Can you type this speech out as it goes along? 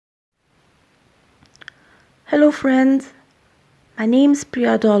Hello, friends. My name's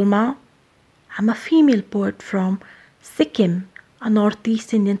Priya Dolma. I'm a female poet from Sikkim, a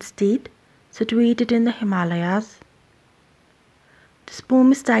northeast Indian state situated in the Himalayas. This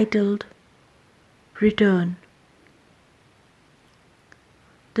poem is titled Return.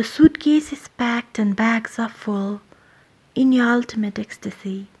 The suitcase is packed and bags are full in your ultimate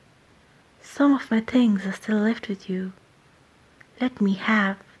ecstasy. Some of my things are still left with you. Let me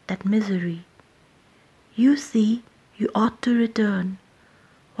have that misery. You see, you ought to return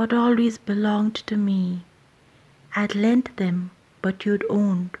what always belonged to me. I'd lent them, but you'd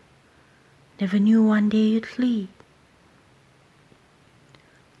owned. Never knew one day you'd flee.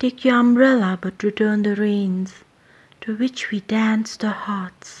 Take your umbrella, but return the reins to which we danced our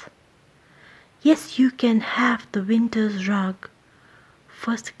hearts. Yes, you can have the winter's rug.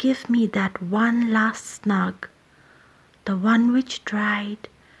 First give me that one last snug, the one which dried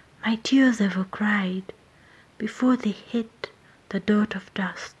my tears ever cried before they hit the dirt of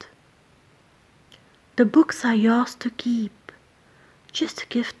dust. The books are yours to keep. Just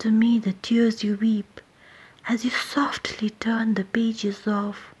give to me the tears you weep as you softly turn the pages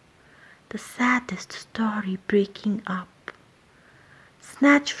of the saddest story breaking up.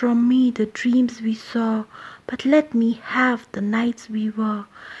 Snatch from me the dreams we saw, but let me have the nights we were,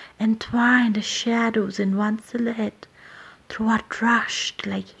 entwined as shadows in one silhouette through what rushed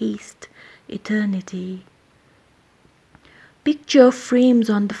like haste eternity. Picture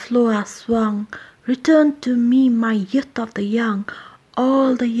frames on the floor are swung. Return to me my youth of the young,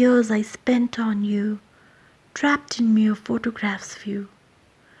 all the years I spent on you, trapped in mere photographs few.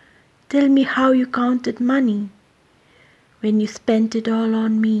 Tell me how you counted money when you spent it all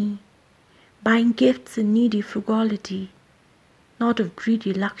on me, buying gifts in needy frugality, not of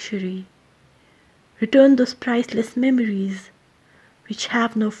greedy luxury. Return those priceless memories which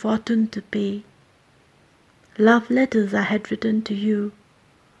have no fortune to pay. Love letters I had written to you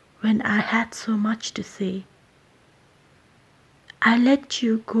when I had so much to say. I let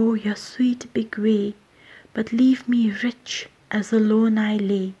you go your sweet big way, but leave me rich as alone I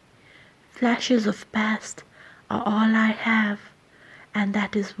lay. Flashes of past are all I have, and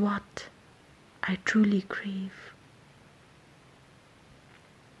that is what I truly crave.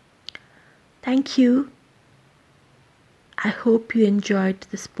 Thank you. I hope you enjoyed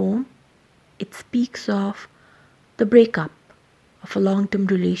this poem. It speaks of the breakup of a long-term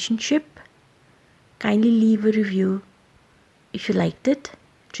relationship. Kindly leave a review if you liked it.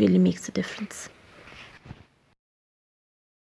 It really makes a difference.